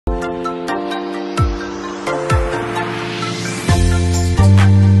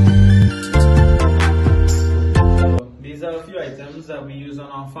that we use on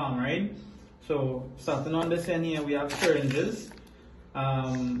our farm, right? So starting on this end here, we have syringes,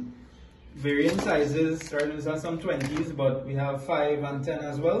 varying sizes, right? These are some 20s, but we have 5 and 10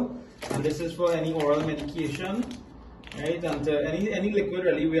 as well. And this is for any oral medication, right? And any liquid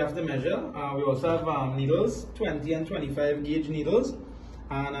really we have to measure. We also have needles, 20 and 25 gauge needles,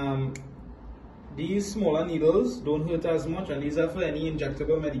 and these smaller needles don't hurt as much, and these are for any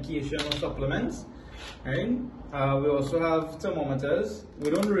injectable medication or supplements, right? We also have thermometers. We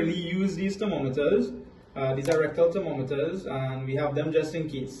don't really use these thermometers. These are rectal thermometers, and we have them just in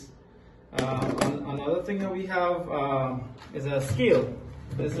case. Another thing that we have is a scale.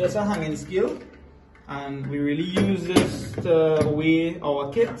 This is just a hanging scale, and we really use this to weigh our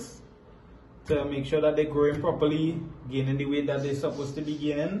kids to make sure that they're growing properly, gaining the weight that they're supposed to be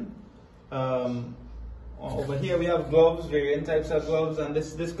gaining. Over here we have gloves, varying types of gloves, and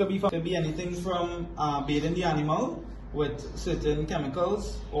this could be anything from bathing the animal with certain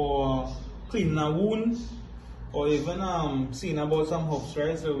chemicals, or cleaning a wound, or even seeing about some hooks,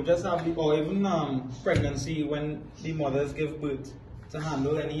 right? So we just have or even pregnancy when the mothers give birth, to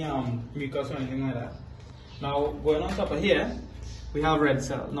handle any mucus or anything like that. Now going on top of here, we have red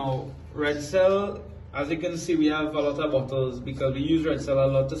cell. Now red cell, as you can see, we have a lot of bottles because we use red cell a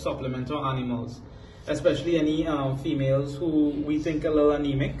lot to supplement our animals, especially any females who we think are a little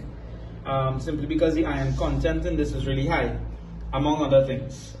anemic, simply because the iron content in this is really high, among other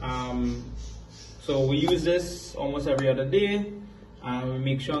things. So we use this almost every other day, and we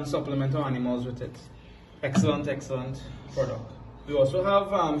make sure and supplement our animals with it. Excellent, excellent product. We also have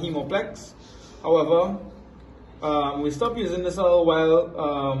Hemoplex. However, we stopped using this a little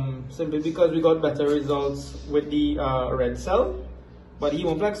while, simply because we got better results with the red cell. But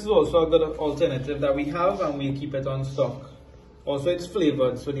Hemoplex is also a good alternative that we have, and we keep it on stock. Also, it's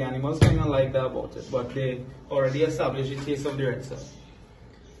flavored, so the animals kind of like that about it, but they already established the taste of the red cell.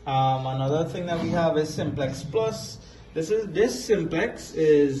 Another thing that we have is Simplex Plus. This Simplex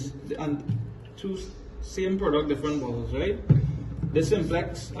is two same product, different bottles, right? This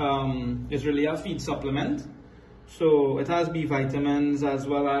Simplex is really a feed supplement. So it has B vitamins as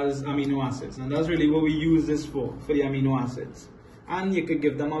well as amino acids, and that's really what we use this for the amino acids. And you could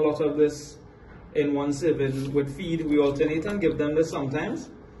give them a lot of this in one serving with feed. We alternate and give them this sometimes,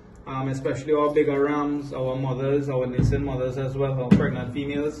 especially our bigger rams, our mothers, our nursing mothers as well, our pregnant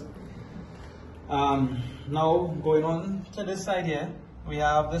females. Now going on to this side here, we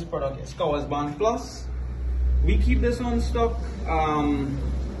have this product, Scowers Band Plus. We keep this on stock.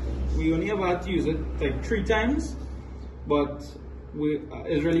 We only ever had to use it like 3 times, but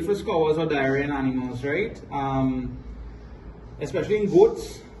it's really for scours or diarrhea in animals, right? Especially in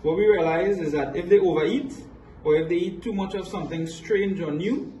goats. What we realize is that if they overeat, or if they eat too much of something strange or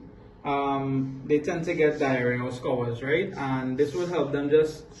new, they tend to get diarrhea or scours, right? And this will help them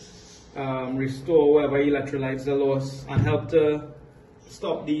just restore whatever electrolytes they lost and help to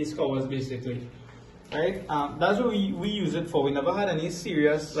stop these scours basically. Right? That's what we use it for. We never had any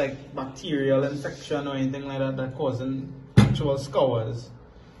serious like bacterial infection or anything like that causing actual scours.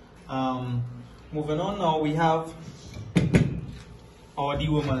 Moving on now, we have our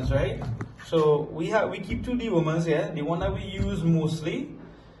dewormers, right? So we keep 2 dewormers here. The one that we use mostly,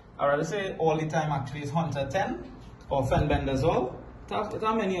 I rather say all the time actually, is Hunter 10 or Fenbendazole. It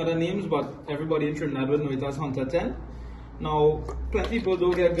has many other names, but everybody in Trinidad would know it as Hunter 10. Now, plenty of people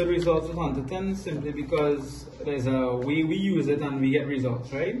don't get good results with Hunter 10 simply because there's a way we use it and we get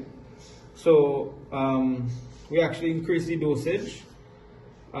results, right? So we actually increase the dosage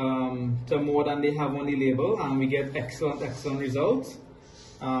to more than they have on the label, and we get excellent results.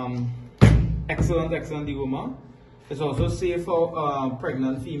 Excellent dewormer. It's also safe for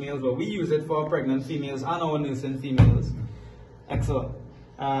pregnant females, but we use it for pregnant females and our nursing females. Excellent.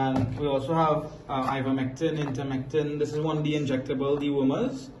 And we also have ivermectin, intermectin. This is one of the injectable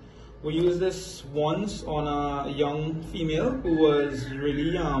dewormers. We used this once on a young female who was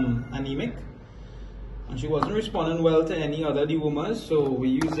really anemic, and she wasn't responding well to any other dewormers, so we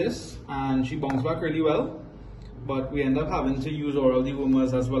used this and she bounced back really well. But we end up having to use oral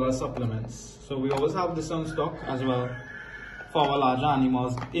dewormers as well as supplements. So we always have this on stock as well for our larger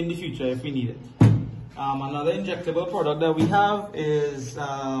animals in the future if we need it. Another injectable product that we have is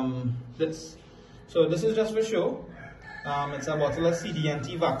this. So this is just for show. It's a bottle of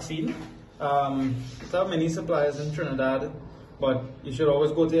CDNT vaccine. There are many suppliers in Trinidad, but you should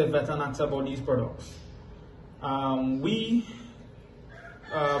always go to your vet and ask about these products. We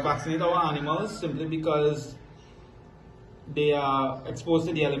vaccinate our animals simply because they are exposed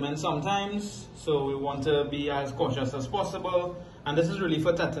to the elements sometimes, so we want to be as cautious as possible. And this is really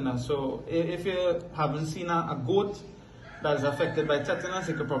for tetanus. So if you haven't seen a goat that's affected by tetanus,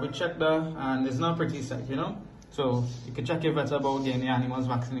 you could probably check that, and it's not a pretty sight, you know. So you could check your vet about getting your animals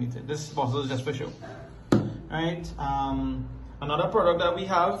vaccinated. This bottle is just for show. Right. Another product that we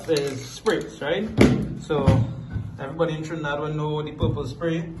have is sprays, right? So everybody in Trinidad will know the purple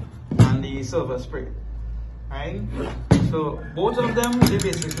spray and the silver spray, right? So both of them, they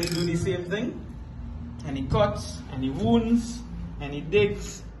basically do the same thing. Any cuts, any wounds, any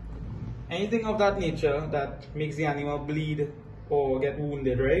digs, anything of that nature that makes the animal bleed or get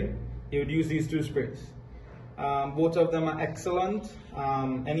wounded, right? You would use these two sprays. Both of them are excellent.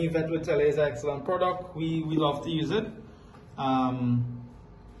 Any vet would tell you it's an excellent product. We love to use it.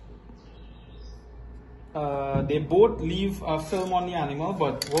 They both leave a film on the animal,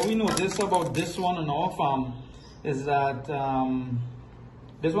 but what we notice about this one on our farm is that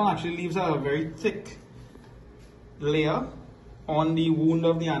this one actually leaves a very thick layer on the wound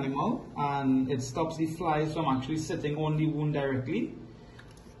of the animal, and it stops the flies from actually sitting on the wound directly.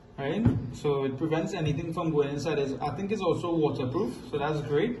 Right? So it prevents anything from going inside. I think it's also waterproof, so that's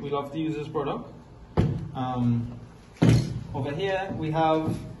great. We love to use this product. Over here we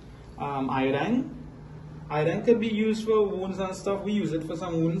have iodine. Iodine can be used for wounds and stuff. We use it for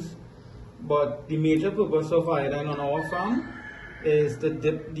some wounds, but the major purpose of iodine on our farm is to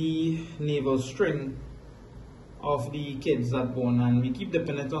dip the navel string of the kids that born, and we keep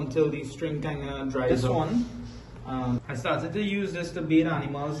dipping it until the string kind of dries up. I started to use this to bait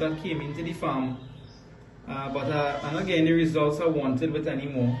animals that came into the farm, and again the results I wanted with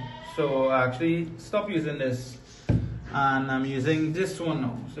anymore, so I actually stopped using this, and I'm using this one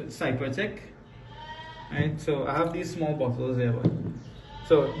now. So it's Cypertech, right? So I have these small bottles here,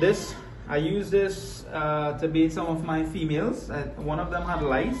 so this, I use this to bait some of my females. One of them had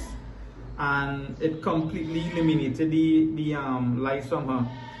lice, and it completely eliminated the lice from her.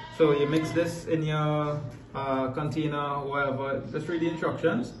 So you mix this in your container, whatever, just read the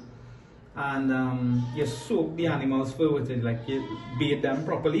instructions, and you soak the animal's fur with it, like you bathe them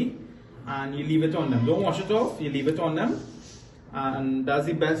properly, and you leave it on them. Don't wash it off, you leave it on them, and that's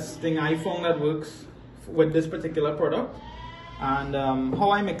the best thing I found that works with this particular product. And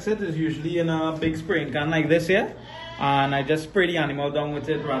how I mix it is usually in a big spraying can like this here, and I just spray the animal down with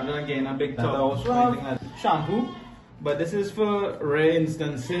it rather than getting a big tub or anything like shampoo. But this is for rare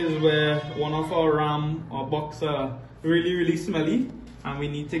instances where one of our ram or bucks are really smelly, and we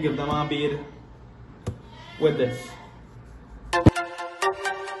need to give them a bathe with this.